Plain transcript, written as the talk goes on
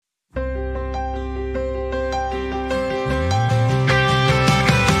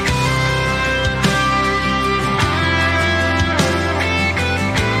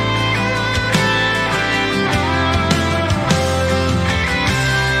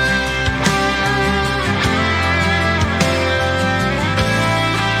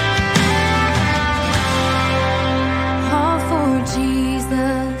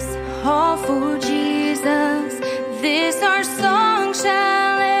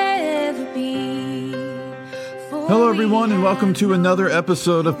Hello, everyone, and welcome to another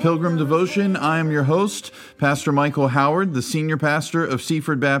episode of Pilgrim Devotion. I am your host, Pastor Michael Howard, the senior pastor of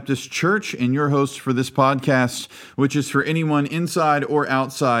Seaford Baptist Church, and your host for this podcast, which is for anyone inside or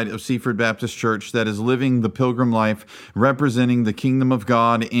outside of Seaford Baptist Church that is living the pilgrim life, representing the kingdom of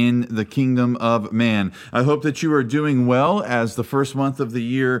God in the kingdom of man. I hope that you are doing well as the first month of the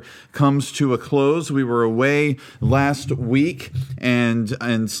year comes to a close. We were away last week, and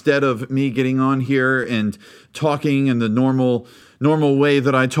instead of me getting on here and talking in the normal way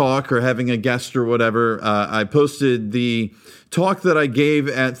that I talk or having a guest or whatever, I posted the talk that I gave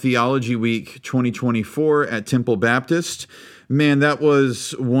at Theology Week 2024 at Temple Baptist. Man, that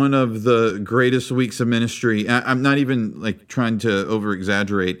was one of the greatest weeks of ministry. I'm not even trying to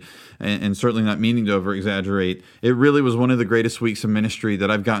over-exaggerate and certainly not meaning to over-exaggerate. It really was one of the greatest weeks of ministry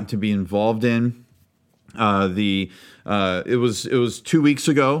that I've gotten to be involved in. It was 2 weeks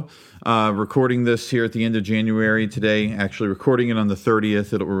ago. Recording this here at the end of January today, actually recording it on the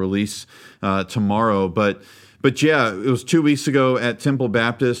 30th. It will release tomorrow. But yeah, it was 2 weeks ago at Temple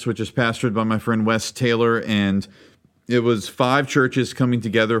Baptist, which is pastored by my friend Wes Taylor, and it was 5 churches coming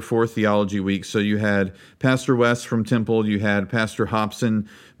together for Theology Week. So you had Pastor Wes from Temple, you had Pastor Hobson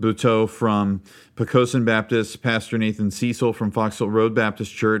Buteau from Pocosin Baptist, Pastor Nathan Cecil from Fox Hill Road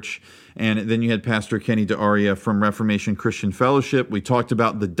Baptist Church, and then you had Pastor Kenny DeAria from Reformation Christian Fellowship. We talked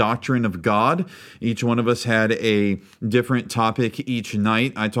about the doctrine of God. Each one of us had a different topic each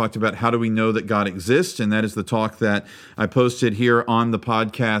night. I talked about how do we know that God exists, and that is the talk that I posted here on the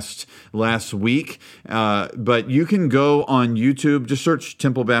podcast last week. But you can go on YouTube, just search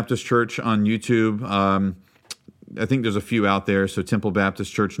Temple Baptist Church on YouTube. I think there's a few out there, so Temple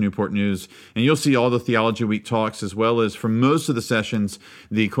Baptist Church, Newport News, and you'll see all the Theology Week talks, as well as, for most of the sessions,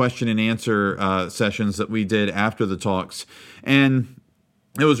 the question and answer sessions that we did after the talks, and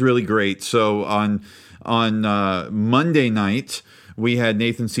it was really great. So on Monday night, we had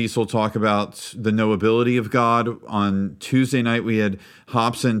Nathan Cecil talk about the knowability of God. On Tuesday night, we had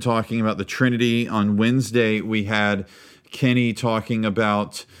Hobson talking about the Trinity. On Wednesday, we had Kenny talking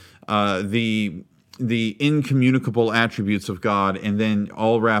about the incommunicable attributes of God, and then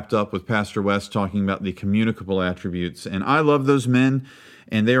all wrapped up with Pastor West talking about the communicable attributes. And I love those men,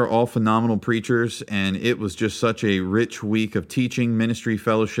 and they are all phenomenal preachers, and it was just such a rich week of teaching, ministry,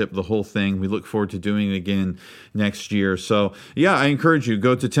 fellowship, the whole thing. We look forward to doing it again next year. So yeah, I encourage you,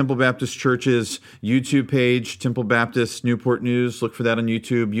 go to Temple Baptist Church's YouTube page, Temple Baptist Newport News, look for that on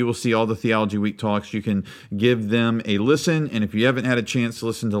YouTube. You will see all the Theology Week talks. You can give them a listen, and if you haven't had a chance to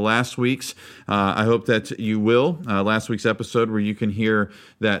listen to last week's, I hope that you will, last week's episode where you can hear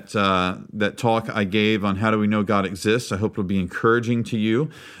that talk I gave on how do we know God exists. I hope it'll be encouraging to you.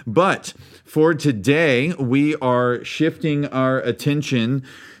 But for today, we are shifting our attention,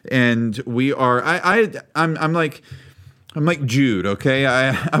 and we are. I'm like Jude, okay?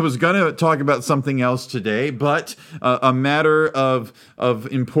 I was going to talk about something else today, but a matter of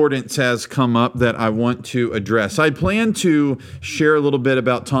importance has come up that I want to address. I plan to share a little bit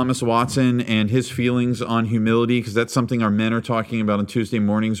about Thomas Watson and his feelings on humility, because that's something our men are talking about on Tuesday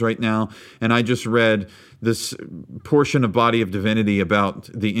mornings right now. And I just read this portion of Body of Divinity about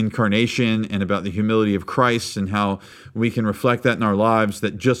the incarnation and about the humility of Christ and how we can reflect that in our lives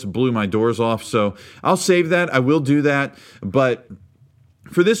that just blew my doors off. So I'll save that. I will do that. But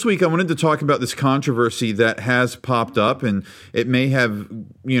for this week, I wanted to talk about this controversy that has popped up, and it may have,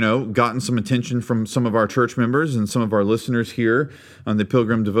 gotten some attention from some of our church members and some of our listeners here on the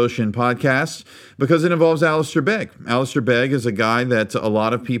Pilgrim Devotion podcast, because it involves Alistair Begg. Alistair Begg is a guy that a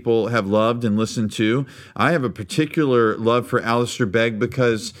lot of people have loved and listened to. I have a particular love for Alistair Begg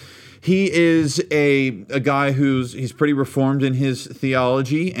because he is a guy he's pretty reformed in his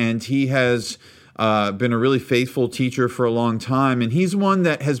theology, and he has been a really faithful teacher for a long time, and he's one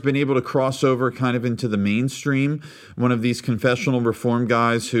that has been able to cross over kind of into the mainstream, one of these confessional reform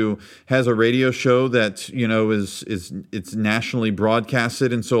guys who has a radio show that, it's nationally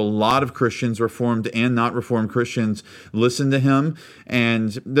broadcasted, and so a lot of Christians, Reformed and not Reformed Christians, listen to him,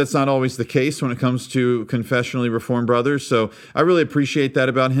 and that's not always the case when it comes to confessionally Reformed brothers, so I really appreciate that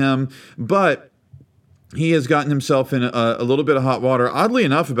about him, but he has gotten himself in a little bit of hot water, oddly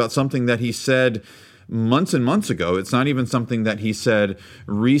enough, about something that he said months and months ago. It's not even something that he said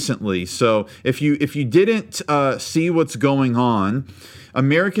recently. So if you didn't see what's going on,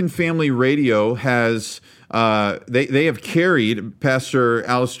 American Family Radio has they have carried Pastor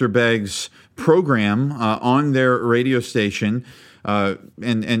Alistair Begg's program on their radio station.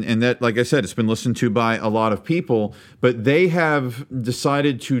 And that, like I said, it's been listened to by a lot of people, but they have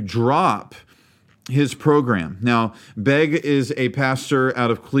decided to drop his program. Now, Begg is a pastor out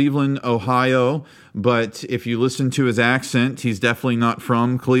of Cleveland, Ohio, but if you listen to his accent, he's definitely not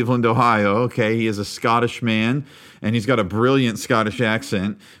from Cleveland, Ohio. Okay, he is a Scottish man, and he's got a brilliant Scottish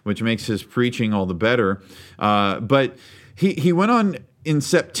accent, which makes his preaching all the better. But he went on in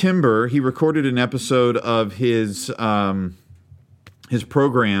September. He recorded an episode of his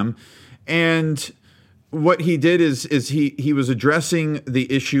program, and what he did is he was addressing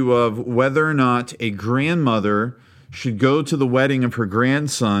the issue of whether or not a grandmother should go to the wedding of her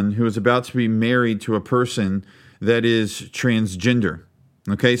grandson who is about to be married to a person that is transgender.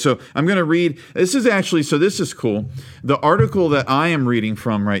 Okay, so I'm going to read, this is cool. The article that I am reading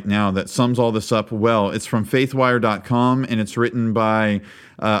from right now that sums all this up well, it's from faithwire.com, and it's written by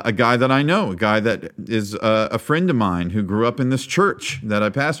a guy that I know, a guy that is a friend of mine who grew up in this church that I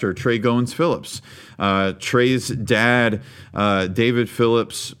pastor, Trey Goins Phillips. Trey's dad, David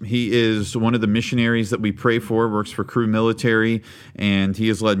Phillips, he is one of the missionaries that we pray for, works for Crew Military, and he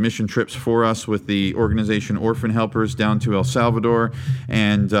has led mission trips for us with the organization Orphan Helpers down to El Salvador.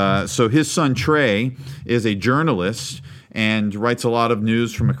 And so his son, Trey, is a journalist and writes a lot of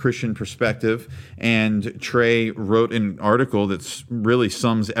news from a Christian perspective. And Trey wrote an article that really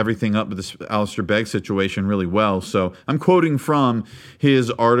sums everything up with this Alistair Begg situation really well. So I'm quoting from his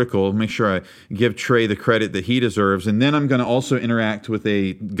article. Make sure I give Trey the credit that he deserves. And then I'm going to also interact with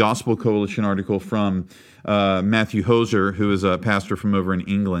a Gospel Coalition article from Matthew Hoser, who is a pastor from over in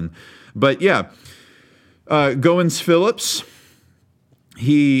England. But yeah, Goins Phillips,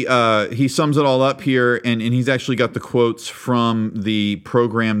 he sums it all up here, and he's actually got the quotes from the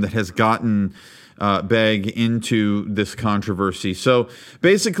program that has gotten Begg into this controversy. So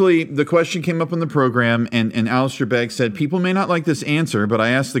basically, the question came up in the program, and Alistair Begg said, "People may not like this answer, but I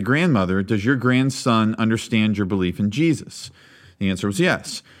asked the grandmother, does your grandson understand your belief in Jesus?" The answer was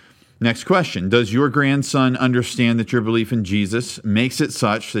yes. Next question, does your grandson understand that your belief in Jesus makes it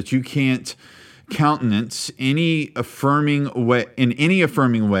such that you can't countenance in any affirming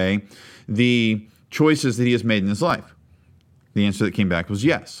way the choices that he has made in his life? The answer that came back was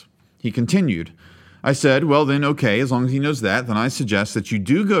yes. He continued, I said, well then, okay, as long as he knows that, then I suggest that you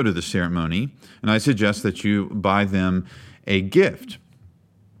do go to the ceremony, and I suggest that you buy them a gift.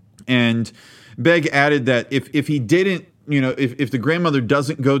 And Begg added that if he didn't, if the grandmother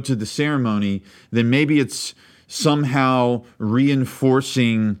doesn't go to the ceremony, then maybe it's somehow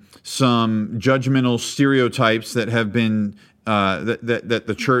reinforcing some judgmental stereotypes that have been that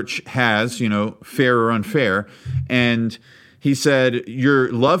the church has, fair or unfair. And he said,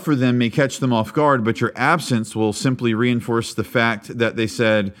 your love for them may catch them off guard, but your absence will simply reinforce the fact that they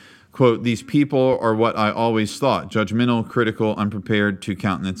said, quote, these people are what I always thought, judgmental, critical, unprepared to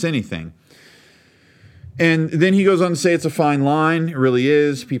countenance anything. And then he goes on to say it's a fine line. It really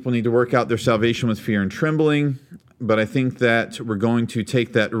is. People need to work out their salvation with fear and trembling. But I think that we're going to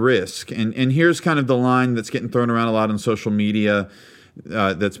take that risk. And here's kind of the line that's getting thrown around a lot on social media,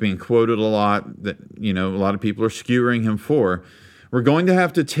 that's being quoted a lot, that a lot of people are skewering him for. We're going to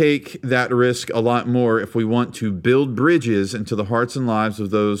have to take that risk a lot more if we want to build bridges into the hearts and lives of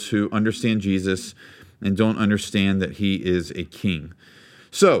those who understand Jesus and don't understand that he is a king.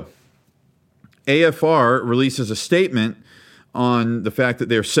 So, AFR releases a statement on the fact that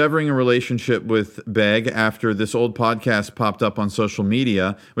they're severing a relationship with Begg after this old podcast popped up on social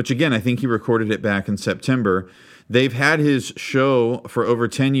media, which again, I think he recorded it back in September. They've had his show for over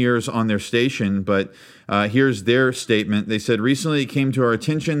 10 years on their station, but here's their statement. They said, recently it came to our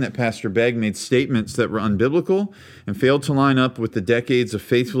attention that Pastor Begg made statements that were unbiblical and failed to line up with the decades of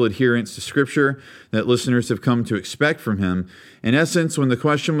faithful adherence to Scripture that listeners have come to expect from him. In essence, when the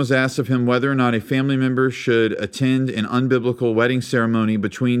question was asked of him whether or not a family member should attend an unbiblical wedding ceremony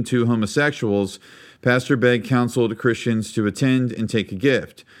between two homosexuals, Pastor Begg counseled Christians to attend and take a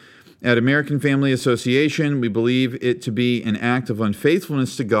gift. At American Family Association, we believe it to be an act of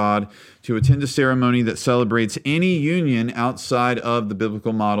unfaithfulness to God to attend a ceremony that celebrates any union outside of the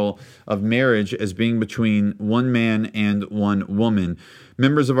biblical model of marriage as being between one man and one woman.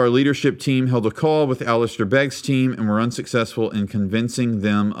 Members of our leadership team held a call with Alistair Begg's team and were unsuccessful in convincing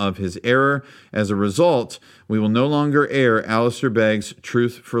them of his error. As a result, we will no longer air Alistair Begg's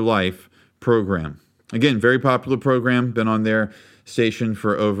Truth for Life program. Again, very popular program, been on their station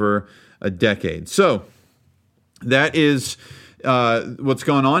for over a decade. So that is what's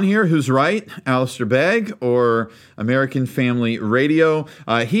going on here. Who's right? Alistair Begg or American Family Radio?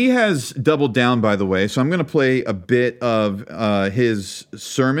 He has doubled down, by the way. So I'm going to play a bit of his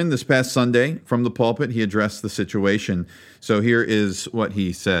sermon this past Sunday from the pulpit. He addressed the situation. So here is what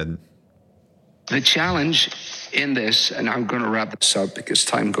he said. The challenge in this, and I'm going to wrap this up because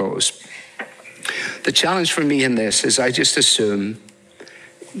time goes, The challenge for me in this is I just assume,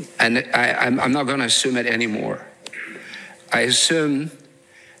 and I'm not going to assume it anymore. I assume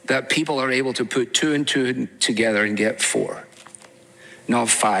that people are able to put 2 and 2 together and get 4, not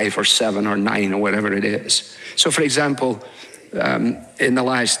 5 or 7 or 9 or whatever it is. So, for example, in the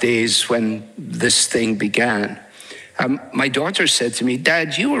last days when this thing began, my daughter said to me,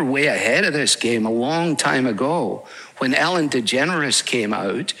 "Dad, you were way ahead of this game a long time ago when Ellen DeGeneres came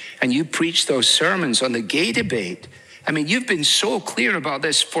out and you preached those sermons on the gay debate. I mean, you've been so clear about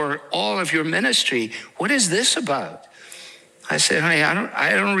this for all of your ministry. What is this about?" I said, "Honey,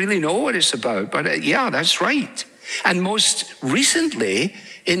 I don't really know what it's about, but yeah, that's right." And most recently,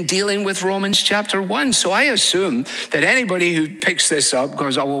 in dealing with Romans chapter 1. So I assume that anybody who picks this up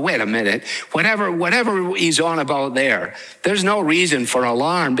goes, "Oh, well, wait a minute. Whatever he's on about there's no reason for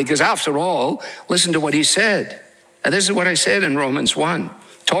alarm, because after all, listen to what he said." And this is what I said in Romans 1,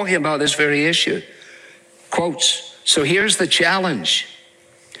 talking about this very issue. Quotes, "So here's the challenge.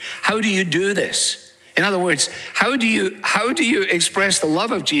 How do you do this? In other words, how do you express the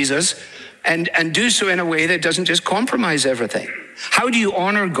love of Jesus and do so in a way that doesn't just compromise everything? How do you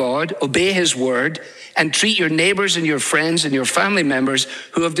honor God, obey his word, and treat your neighbors and your friends and your family members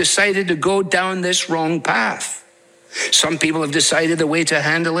who have decided to go down this wrong path? Some people have decided the way to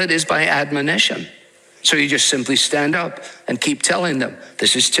handle it is by admonition. So you just simply stand up and keep telling them,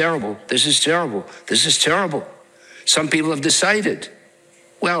 this is terrible, this is terrible, this is terrible. Some people have decided,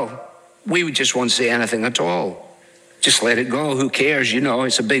 well, we just won't say anything at all. Just let it go. Who cares? You know,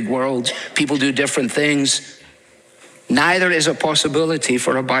 it's a big world. People do different things. Neither is a possibility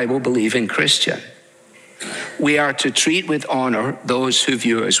for a Bible-believing Christian. We are to treat with honor those who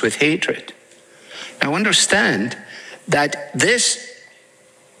view us with hatred. Now understand that this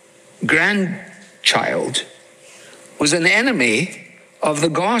grandchild was an enemy of the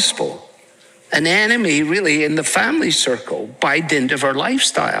gospel, an enemy really in the family circle by dint of her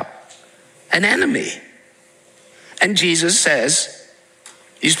lifestyle, an enemy. And Jesus says,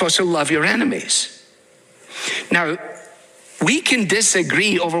 you're supposed to love your enemies. Now, we can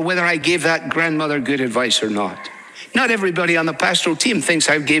disagree over whether I gave that grandmother good advice or not. Not everybody on the pastoral team thinks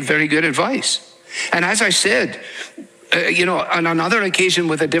I gave very good advice. And as I said, on another occasion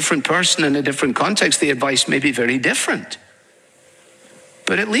with a different person in a different context, the advice may be very different.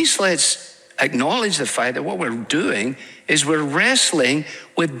 But at least let's acknowledge the fact that what we're doing is we're wrestling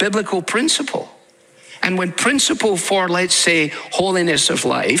with biblical principle. And when principle for, let's say, holiness of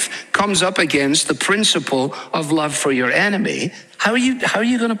life comes up against the principle of love for your enemy, how are you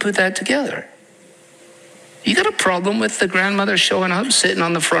going to put that together? You got a problem with the grandmother showing up, sitting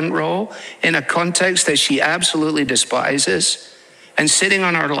on the front row in a context that she absolutely despises, and sitting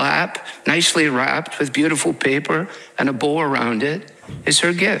on her lap, nicely wrapped with beautiful paper and a bow around it, is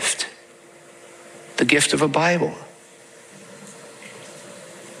her gift. The gift of a Bible.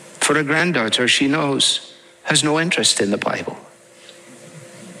 For a granddaughter, she knows, has no interest in the Bible.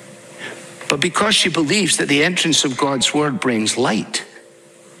 But because she believes that the entrance of God's word brings light,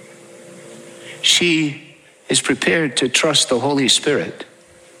 she is prepared to trust the Holy Spirit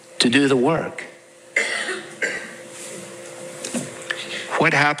to do the work.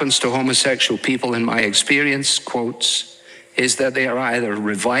 What happens to homosexual people, in my experience, quotes, is that they are either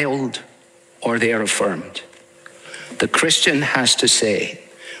reviled or they are affirmed. The Christian has to say,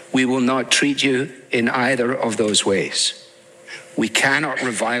 we will not treat you in either of those ways. We cannot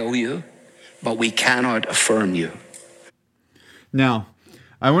revile you, but we cannot affirm you. Now,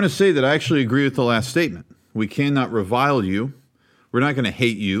 I want to say that I actually agree with the last statement. We cannot revile you. We're not going to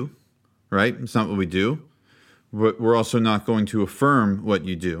hate you, right? It's not what we do. But we're also not going to affirm what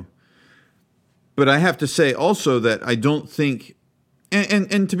you do. But I have to say also that I don't think,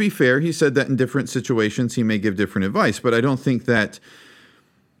 and to be fair, he said that in different situations he may give different advice, but I don't think that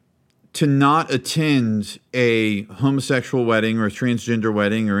to not attend a homosexual wedding or a transgender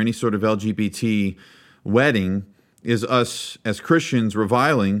wedding or any sort of LGBT wedding is us as Christians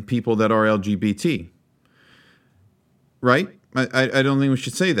reviling people that are LGBT. Right? I don't think we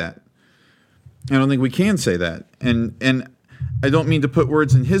should say that. I don't think we can say that. And I don't mean to put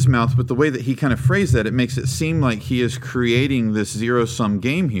words in his mouth, but the way that he kind of phrased that, it makes it seem like he is creating this zero-sum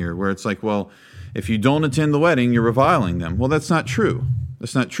game here where it's like, well, if you don't attend the wedding, you're reviling them. Well, that's not true.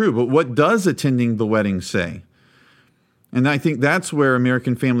 That's not true. But what does attending the wedding say? And I think that's where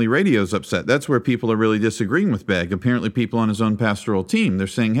American Family Radio is upset. That's where people are really disagreeing with Begg. Apparently people on his own pastoral team, they're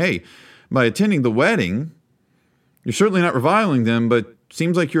saying, hey, by attending the wedding, you're certainly not reviling them, but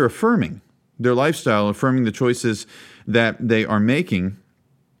seems like you're affirming their lifestyle, affirming the choices that they are making,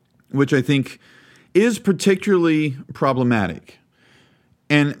 which I think is particularly problematic.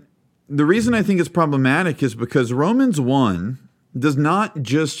 And the reason I think it's problematic is because Romans 1 does not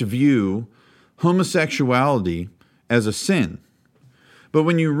just view homosexuality as a sin. But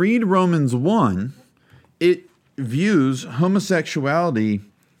when you read Romans 1, it views homosexuality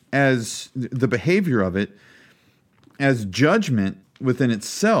as the behavior of it as judgment within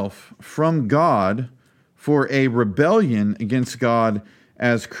itself from God for a rebellion against God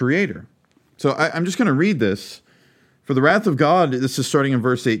as creator. So I'm just going to read this. For the wrath of God, this is starting in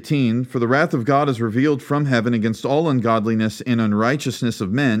verse 18, for the wrath of God is revealed from heaven against all ungodliness and unrighteousness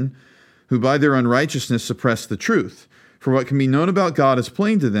of men, who by their unrighteousness suppress the truth. For what can be known about God is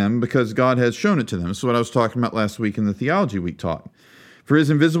plain to them, because God has shown it to them. This is what I was talking about last week in the Theology Week talk. For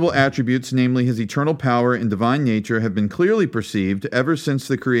his invisible attributes, namely his eternal power and divine nature, have been clearly perceived ever since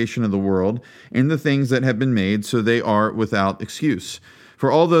the creation of the world in the things that have been made, so they are without excuse.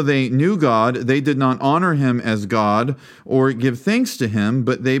 For although they knew God, they did not honor him as God or give thanks to him,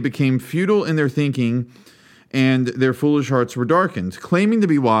 but they became futile in their thinking, and their foolish hearts were darkened. Claiming to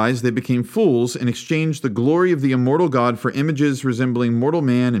be wise, they became fools and exchanged the glory of the immortal God for images resembling mortal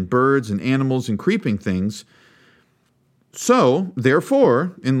man and birds and animals and creeping things. So,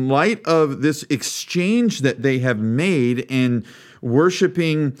 therefore, in light of this exchange that they have made in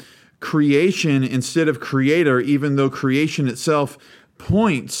worshiping creation instead of creator, even though creation itself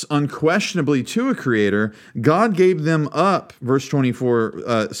points unquestionably to a creator, God gave them up, verse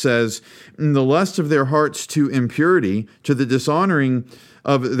 24 says, in the lust of their hearts to impurity, to the dishonoring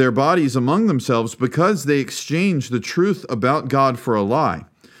of their bodies among themselves, because they exchanged the truth about God for a lie,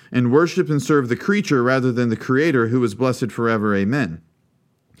 and worship and serve the creature rather than the creator, who is blessed forever. Amen.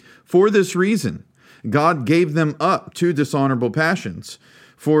 For this reason, God gave them up to dishonorable passions.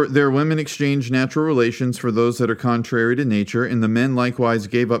 For their women exchanged natural relations for those that are contrary to nature, and the men likewise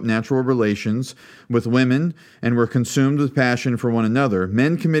gave up natural relations with women and were consumed with passion for one another,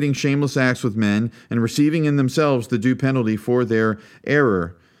 men committing shameless acts with men and receiving in themselves the due penalty for their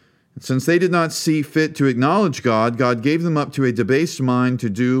error. Since they did not see fit to acknowledge God, God gave them up to a debased mind to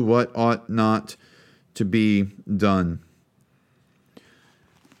do what ought not to be done.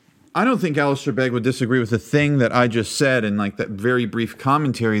 I don't think Alistair Begg would disagree with the thing that I just said in like that very brief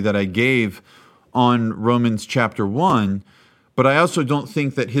commentary that I gave on Romans chapter 1, but I also don't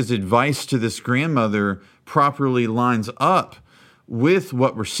think that his advice to this grandmother properly lines up with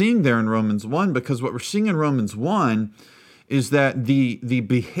what we're seeing there in Romans 1, because what we're seeing in Romans 1 is that the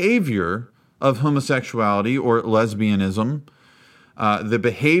behavior of homosexuality or lesbianism, the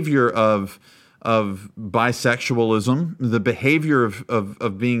behavior of bisexualism, the behavior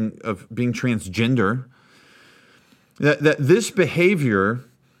of being transgender, that this behavior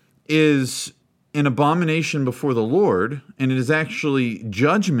is an abomination before the Lord, and it is actually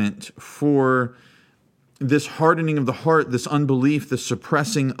judgment for this hardening of the heart, this unbelief, this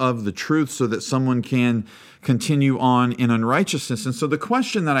suppressing of the truth so that someone can continue on in unrighteousness. And so the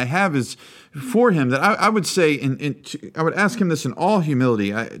question that I have is for him, that I would say, I would ask him this in all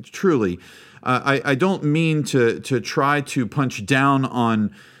humility, truly. I don't mean to try to punch down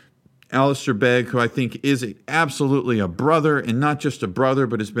on Alistair Begg, who I think is absolutely a brother, and not just a brother,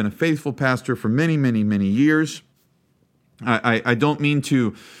 but has been a faithful pastor for many, many, many years. I don't mean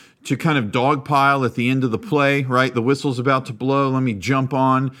to kind of dogpile at the end of the play, right? The whistle's about to blow. Let me jump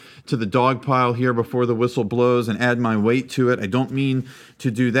on to the dog pile here before the whistle blows and add my weight to it. I don't mean to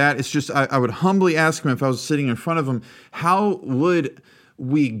do that. It's just I would humbly ask him, if I was sitting in front of him, how would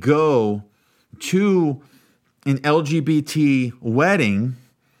we go to an LGBT wedding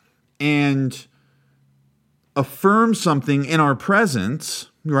and affirm something in our presence,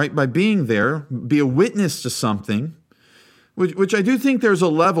 right, by being there, be a witness to something, which I do think there's a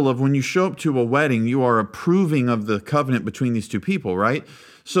level of when you show up to a wedding, you are approving of the covenant between these two people, right?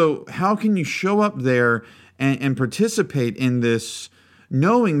 So how can you show up there and participate in this,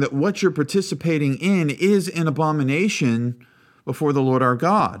 knowing that what you're participating in is an abomination before the Lord our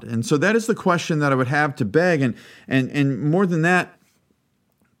God? And so that is the question that I would have to Begg. And more than that,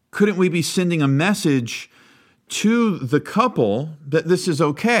 couldn't we be sending a message to the couple that this is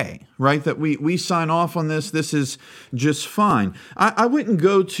okay, right? That we sign off on this. This is just fine. I wouldn't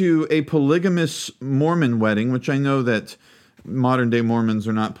go to a polygamous Mormon wedding, which I know that modern day Mormons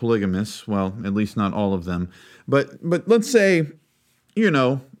are not polygamous. Well, at least not all of them. But let's say,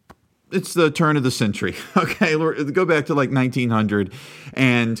 it's the turn of the century. Okay, go back to like 1900,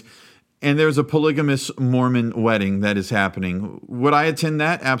 and there's a polygamous Mormon wedding that is happening. Would I attend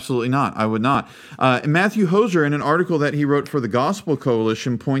that? Absolutely not. I would not. Matthew Hoser, in an article that he wrote for the Gospel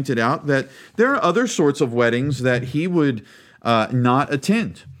Coalition, pointed out that there are other sorts of weddings that he would not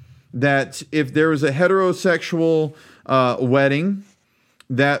attend. That if there was a heterosexual wedding,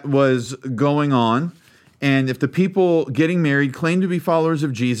 that was going on. And if the people getting married claim to be followers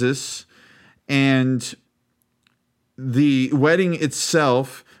of Jesus, and the wedding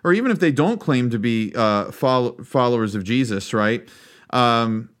itself, or even if they don't claim to be followers of Jesus, right?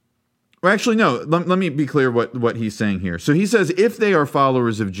 Well, actually, no. Let me be clear what he's saying here. So he says if they are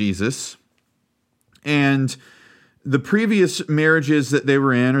followers of Jesus, and the previous marriages that they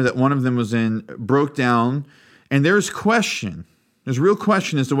were in, or that one of them was in, broke down, and there's real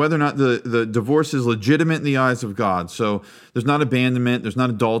question as to whether or not the divorce is legitimate in the eyes of God. So there's not abandonment, there's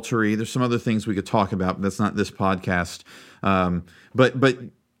not adultery, there's some other things we could talk about, but that's not this podcast. But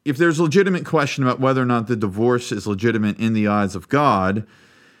if there's a legitimate question about whether or not the divorce is legitimate in the eyes of God,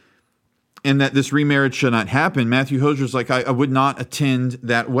 and that this remarriage should not happen, Matthew Hosier's like, I would not attend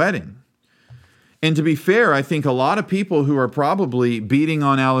that wedding. And to be fair, I think a lot of people who are probably beating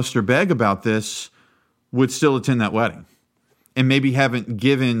on Alistair Begg about this would still attend that wedding, and maybe haven't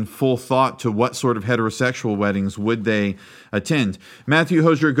given full thought to what sort of heterosexual weddings would they attend. Matthew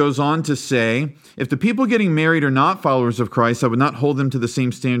Hosier goes on to say, if the people getting married are not followers of Christ, I would not hold them to the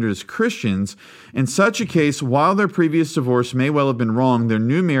same standard as Christians. In such a case, while their previous divorce may well have been wrong, their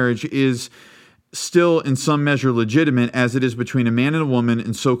new marriage is still in some measure legitimate, as it is between a man and a woman,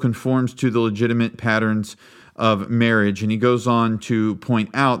 and so conforms to the legitimate patterns of marriage. And he goes on to point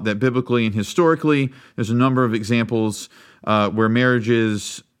out that biblically and historically, there's a number of examples where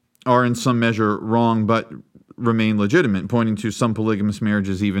marriages are in some measure wrong but remain legitimate, pointing to some polygamous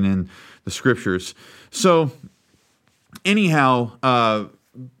marriages even in the scriptures. So anyhow,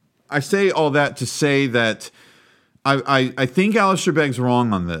 I say all that to say that I think Alistair Begg's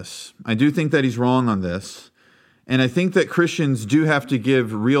wrong on this. I do think that he's wrong on this. And I think that Christians do have to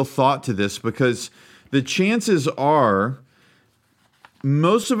give real thought to this, because the chances are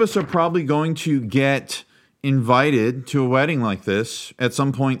most of us are probably going to get invited to a wedding like this at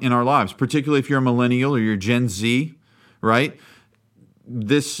some point in our lives, particularly if you're a millennial or you're Gen Z, right?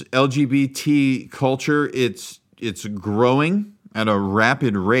 This LGBT culture, it's growing at a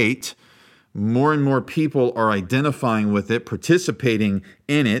rapid rate. More and more people are identifying with it, participating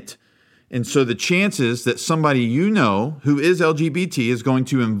in it. And so the chances that somebody you know who is LGBT is going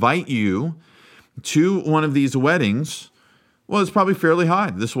to invite you to one of these weddings, well, it's probably fairly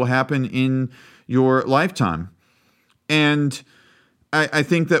high. This will happen in your lifetime. And I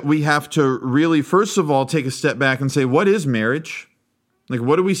think that we have to really, first of all, take a step back and say, what is marriage? Like,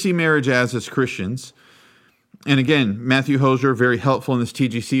 what do we see marriage as Christians? And again, Matthew Hosier, very helpful in this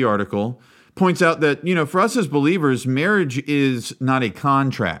TGC article, points out that, for us as believers, marriage is not a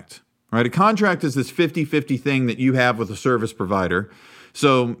contract, right? A contract is this 50-50 thing that you have with a service provider.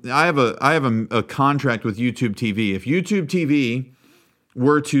 So I have a contract with YouTube TV. If YouTube TV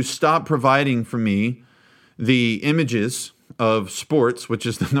were to stop providing for me the images of sports, which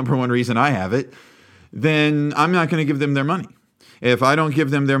is the number one reason I have it, then I'm not going to give them their money. If I don't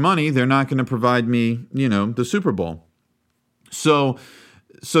give them their money, they're not going to provide me, the Super Bowl. So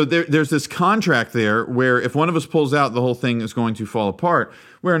there's this contract there where if one of us pulls out, the whole thing is going to fall apart.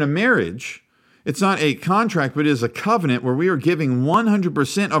 Where in a marriage, it's not a contract, but it is a covenant where we are giving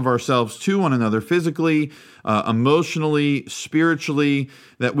 100% of ourselves to one another, physically, emotionally, spiritually,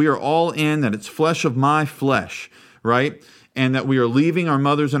 that we are all in, that it's flesh of my flesh, right? And that we are leaving our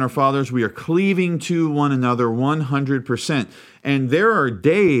mothers and our fathers. We are cleaving to one another 100%. And there are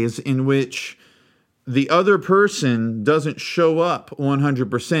days in which the other person doesn't show up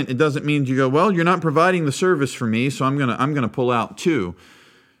 100%. It doesn't mean you go, well, you're not providing the service for me, so I'm gonna pull out too.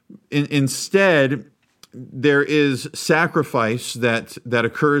 Instead, there is sacrifice that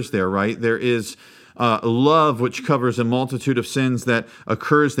occurs there, right? There is love, which covers a multitude of sins that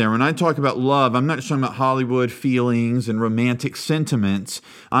occurs there. When I talk about love, I'm not just talking about Hollywood feelings and romantic sentiments.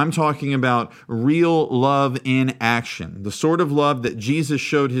 I'm talking about real love in action. The sort of love that Jesus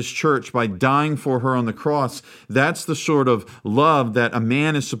showed his church by dying for her on the cross. That's the sort of love that a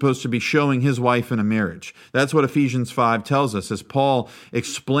man is supposed to be showing his wife in a marriage. That's what Ephesians 5 tells us as Paul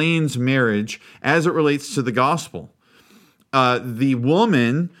explains marriage as it relates to the gospel. The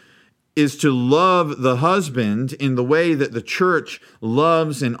woman is to love the husband in the way that the church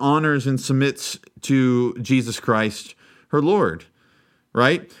loves and honors and submits to Jesus Christ, her Lord,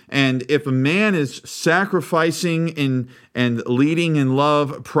 right? And if a man is sacrificing and leading in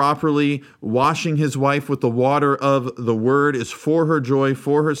love properly, washing his wife with the water of the word is for her joy,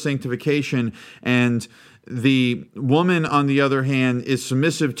 for her sanctification, and the woman, on the other hand, is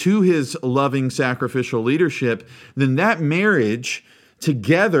submissive to his loving sacrificial leadership, then that marriage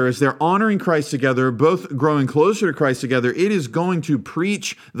together, as they're honoring Christ together, both growing closer to Christ together, it is going to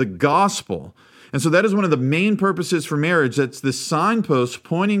preach the gospel. And so that is one of the main purposes for marriage. That's this signpost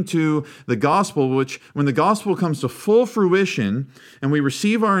pointing to the gospel, which when the gospel comes to full fruition and we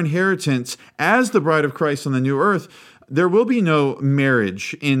receive our inheritance as the bride of Christ on the new earth, there will be no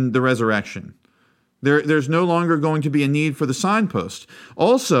marriage in the resurrection. There's no longer going to be a need for the signpost.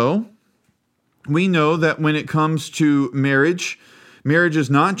 Also, we know that when it comes to marriage is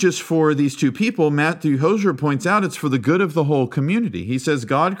not just for these two people. Matthew Hosier points out it's for the good of the whole community. He says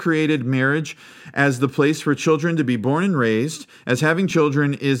God created marriage as the place for children to be born and raised, as having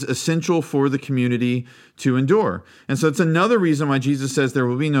children is essential for the community to endure. And so it's another reason why Jesus says there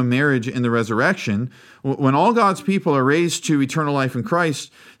will be no marriage in the resurrection. When all God's people are raised to eternal life in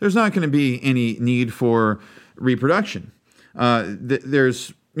Christ, there's not going to be any need for reproduction.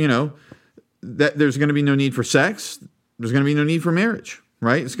 There's going to be no need for sex. There's going to be no need for marriage,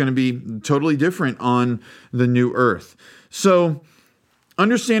 right? It's going to be totally different on the new earth. So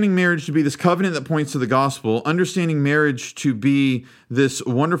understanding marriage to be this covenant that points to the gospel, understanding marriage to be this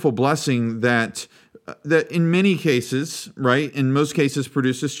wonderful blessing that in many cases, right, in most cases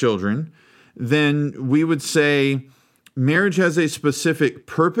produces children, then we would say marriage has a specific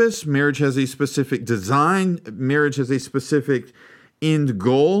purpose, marriage has a specific design, marriage has a specific end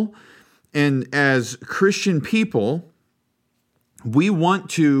goal. And as Christian people, we want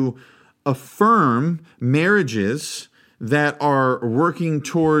to affirm marriages that are working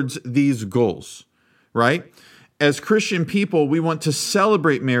towards these goals, right? As Christian people, we want to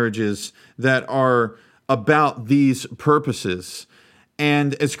celebrate marriages that are about these purposes.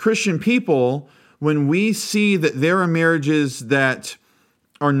 And as Christian people, when we see that there are marriages that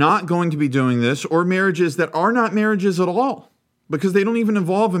are not going to be doing this, or marriages that are not marriages at all, because they don't even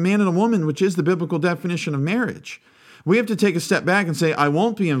involve a man and a woman, which is the biblical definition of marriage, we have to take a step back and say, I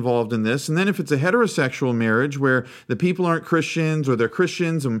won't be involved in this. And then if it's a heterosexual marriage where the people aren't Christians or they're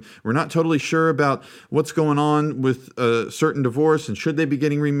Christians and we're not totally sure about what's going on with a certain divorce and should they be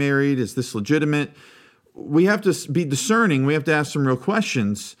getting remarried, is this legitimate? We have to be discerning. We have to ask some real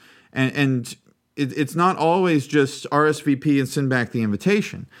questions. And it's not always just RSVP and send back the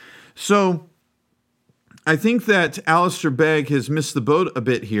invitation. So I think that Alistair Begg has missed the boat a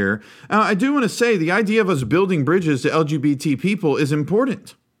bit here. I do want to say the idea of us building bridges to LGBT people is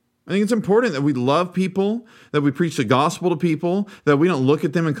important. I think it's important that we love people, that we preach the gospel to people, that we don't look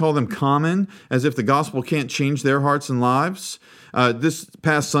at them and call them common as if the gospel can't change their hearts and lives. This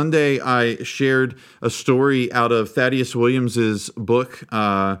past Sunday, I shared a story out of Thaddeus Williams's book,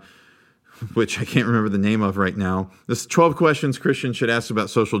 which I can't remember the name of right now. This 12 Questions Christians Should Ask About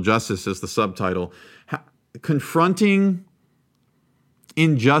Social Justice is the subtitle. Confronting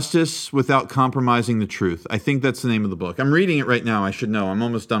injustice without compromising the truth. I think that's the name of the book. I'm reading it right now. I should know. I'm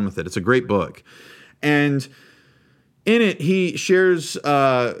almost done with it. It's a great book. And in it, he shares,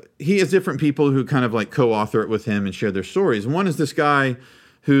 he has different people who kind of like co-author it with him and share their stories. One is this guy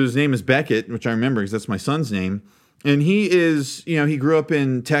whose name is Beckett, which I remember because that's my son's name. And he is, he grew up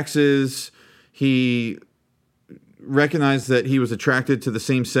in Texas. He recognized that he was attracted to the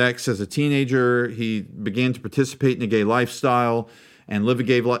same sex as a teenager. He began to participate in a gay lifestyle and live a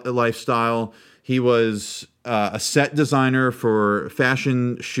gay lifestyle. He was a set designer for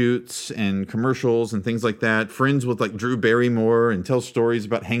fashion shoots and commercials and things like that. Friends with like Drew Barrymore, and tells stories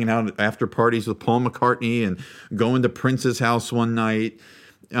about hanging out at after parties with Paul McCartney and going to Prince's house one night.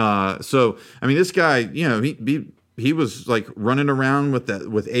 So, I mean, this guy, he was like running around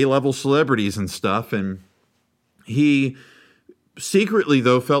with A-level celebrities and stuff, and he secretly,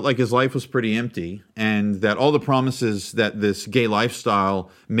 though, felt like his life was pretty empty and that all the promises that this gay lifestyle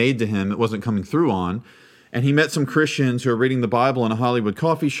made to him, it wasn't coming through on. And he met some Christians who were reading the Bible in a Hollywood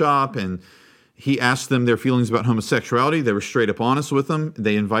coffee shop, and he asked them their feelings about homosexuality. They were straight up honest with him.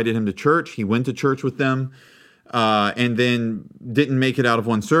 They invited him to church. He went to church with them, and then didn't make it out of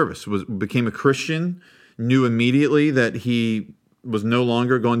one service. Became a Christian, knew immediately that he was no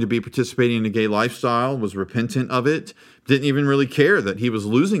longer going to be participating in a gay lifestyle, was repentant of it, didn't even really care that he was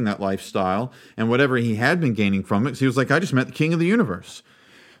losing that lifestyle and whatever he had been gaining from it. So he was like, I just met the King of the universe.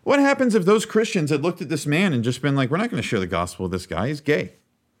 What happens if those Christians had looked at this man and just been like, we're not going to share the gospel with this guy. He's gay.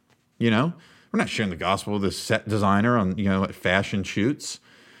 We're not sharing the gospel with this set designer on, at fashion shoots.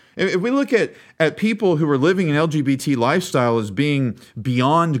 If we look at people who are living an LGBT lifestyle as being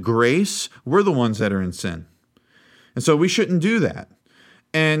beyond grace, we're the ones that are in sin. And so we shouldn't do that.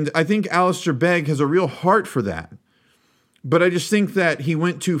 And I think Alistair Begg has a real heart for that. But I just think that he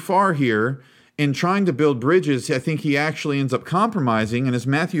went too far here in trying to build bridges. I think he actually ends up compromising. And as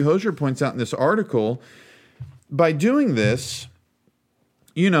Matthew Hosier points out in this article, by doing this,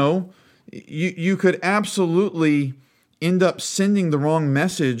 you could absolutely end up sending the wrong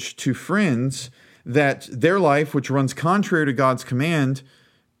message to friends that their life, which runs contrary to God's command,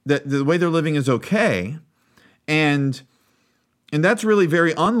 that the way they're living is okay. And that's really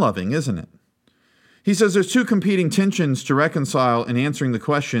very unloving, isn't it? He says there's two competing tensions to reconcile in answering the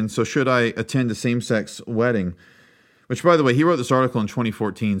question, so should I attend a same-sex wedding? Which, by the way, he wrote this article in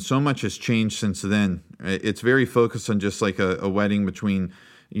 2014. So much has changed since then. It's very focused on just like a wedding between,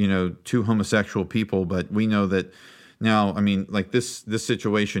 two homosexual people. But we know that now, like this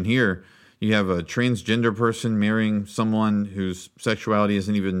situation here, you have a transgender person marrying someone whose sexuality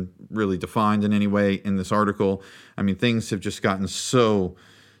isn't even really defined in any way in this article. Things have just gotten so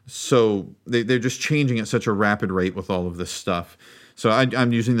they're just changing at such a rapid rate with all of this stuff. So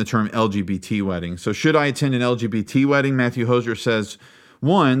I'm using the term LGBT wedding. So should I attend an LGBT wedding? Matthew Hosier says,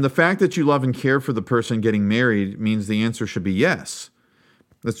 1, the fact that you love and care for the person getting married means the answer should be yes.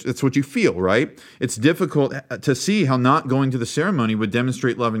 That's what you feel, right? It's difficult to see how not going to the ceremony would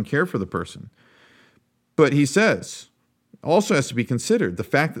demonstrate love and care for the person. But he says, also has to be considered the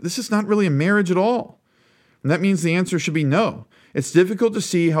fact that this is not really a marriage at all. And that means the answer should be no. It's difficult to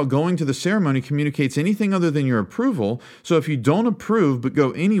see how going to the ceremony communicates anything other than your approval. So if you don't approve but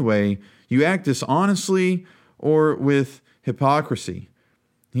go anyway, you act dishonestly or with hypocrisy.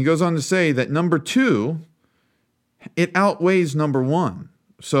 He goes on to say that number 2, it outweighs number 1.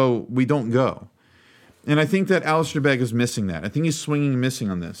 So we don't go. And I think that Alistair Begg is missing that. I think he's swinging and missing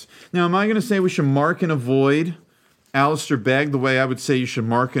on this. Now, am I going to say we should mark and avoid Alistair Begg the way I would say you should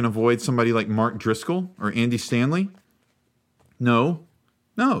mark and avoid somebody like Mark Driscoll or Andy Stanley? No.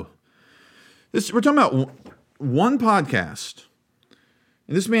 We're talking about one podcast.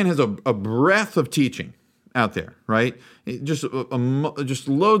 And this man has a breadth of teaching out there, right? Just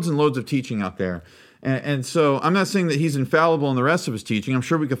loads and loads of teaching out there. And so I'm not saying that he's infallible in the rest of his teaching. I'm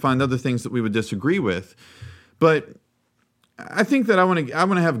sure we could find other things that we would disagree with. But I think that I want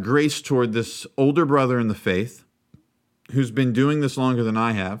to have grace toward this older brother in the faith who's been doing this longer than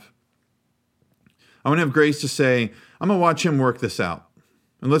I have. I want to have grace to say, I'm going to watch him work this out.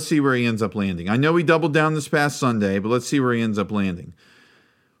 And let's see where he ends up landing. I know he doubled down this past Sunday, but let's see where he ends up landing.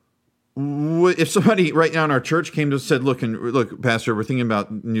 If somebody right now in our church came to us and said, look, Pastor, we're thinking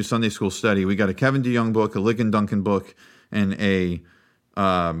about new Sunday school study. We got a Kevin DeYoung book, a Ligon Duncan book, and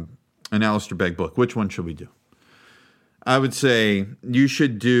an Alistair Begg book. Which one should we do? I would say you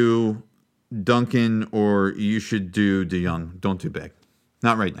should do Duncan or you should do DeYoung. Don't do Begg.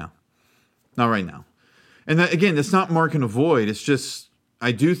 Not right now. And that, again, it's not mark and avoid. It's just,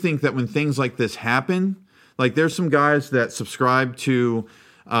 I do think that when things like this happen, like there's some guys that subscribe to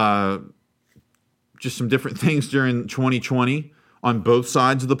just some different things during 2020 on both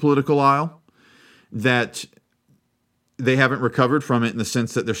sides of the political aisle that they haven't recovered from it in the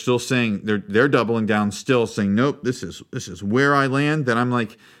sense that they're still saying, they're doubling down still saying, nope, this is where I land. That I'm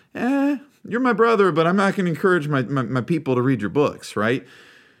like, you're my brother, but I'm not going to encourage my people to read your books, right?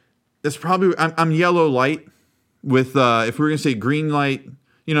 That's probably, I'm yellow light with, if we were going to say green light,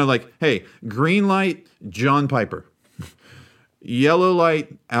 hey, green light, John Piper. Yellow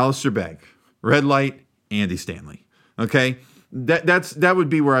light, Alistair Begg. Red light, Andy Stanley. Okay? That would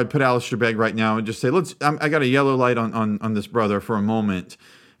be where I'd put Alistair Begg right now and just say, I got a yellow light on this brother for a moment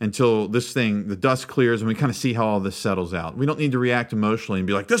until the dust clears and we kind of see how all this settles out. We don't need to react emotionally and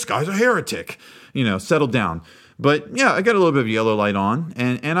be like, this guy's a heretic. Settle down. But yeah, I got a little bit of yellow light on,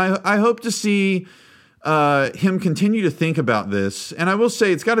 and I hope to see him continue to think about this. And I will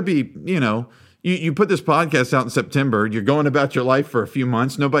say it's got to be, you put this podcast out in September, you're going about your life for a few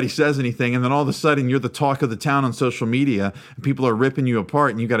months, nobody says anything, and then all of a sudden you're the talk of the town on social media, and people are ripping you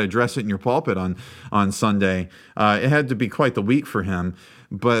apart, and you got to address it in your pulpit on Sunday. It had to be quite the week for him.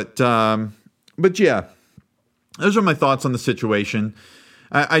 But yeah, those are my thoughts on the situation.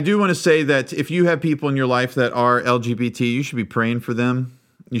 I do want to say that if you have people in your life that are LGBT, you should be praying for them.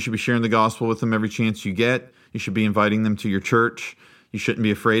 You should be sharing the gospel with them every chance you get. You should be inviting them to your church. You shouldn't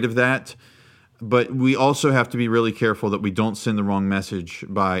be afraid of that. But we also have to be really careful that we don't send the wrong message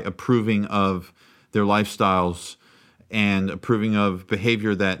by approving of their lifestyles and approving of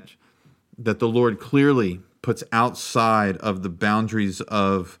behavior that the Lord clearly puts outside of the boundaries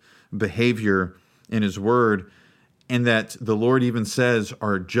of behavior in His Word, and that the Lord even says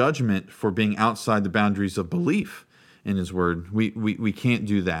our judgment for being outside the boundaries of belief in His Word. We can't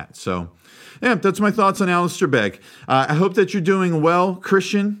do that. So, yeah, that's my thoughts on Alistair Begg. I hope that you're doing well,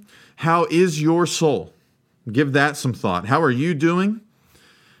 Christian. How is your soul? Give that some thought. How are you doing?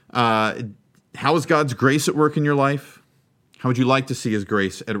 How is God's grace at work in your life? How would you like to see His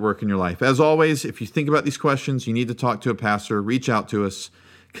grace at work in your life? As always, if you think about these questions, you need to talk to a pastor. Reach out to us.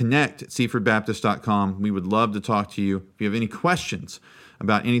 connect@seafordbaptist.com. We would love to talk to you. If you have any questions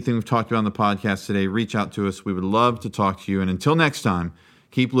about anything we've talked about on the podcast today, reach out to us. We would love to talk to you. And until next time,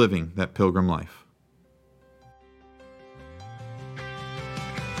 keep living that pilgrim life.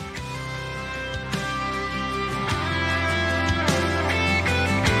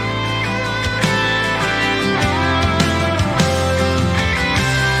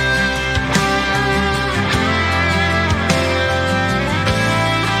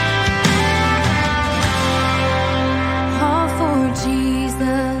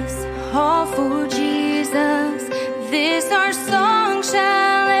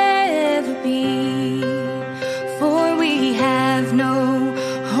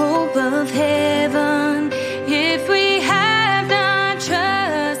 Of heaven.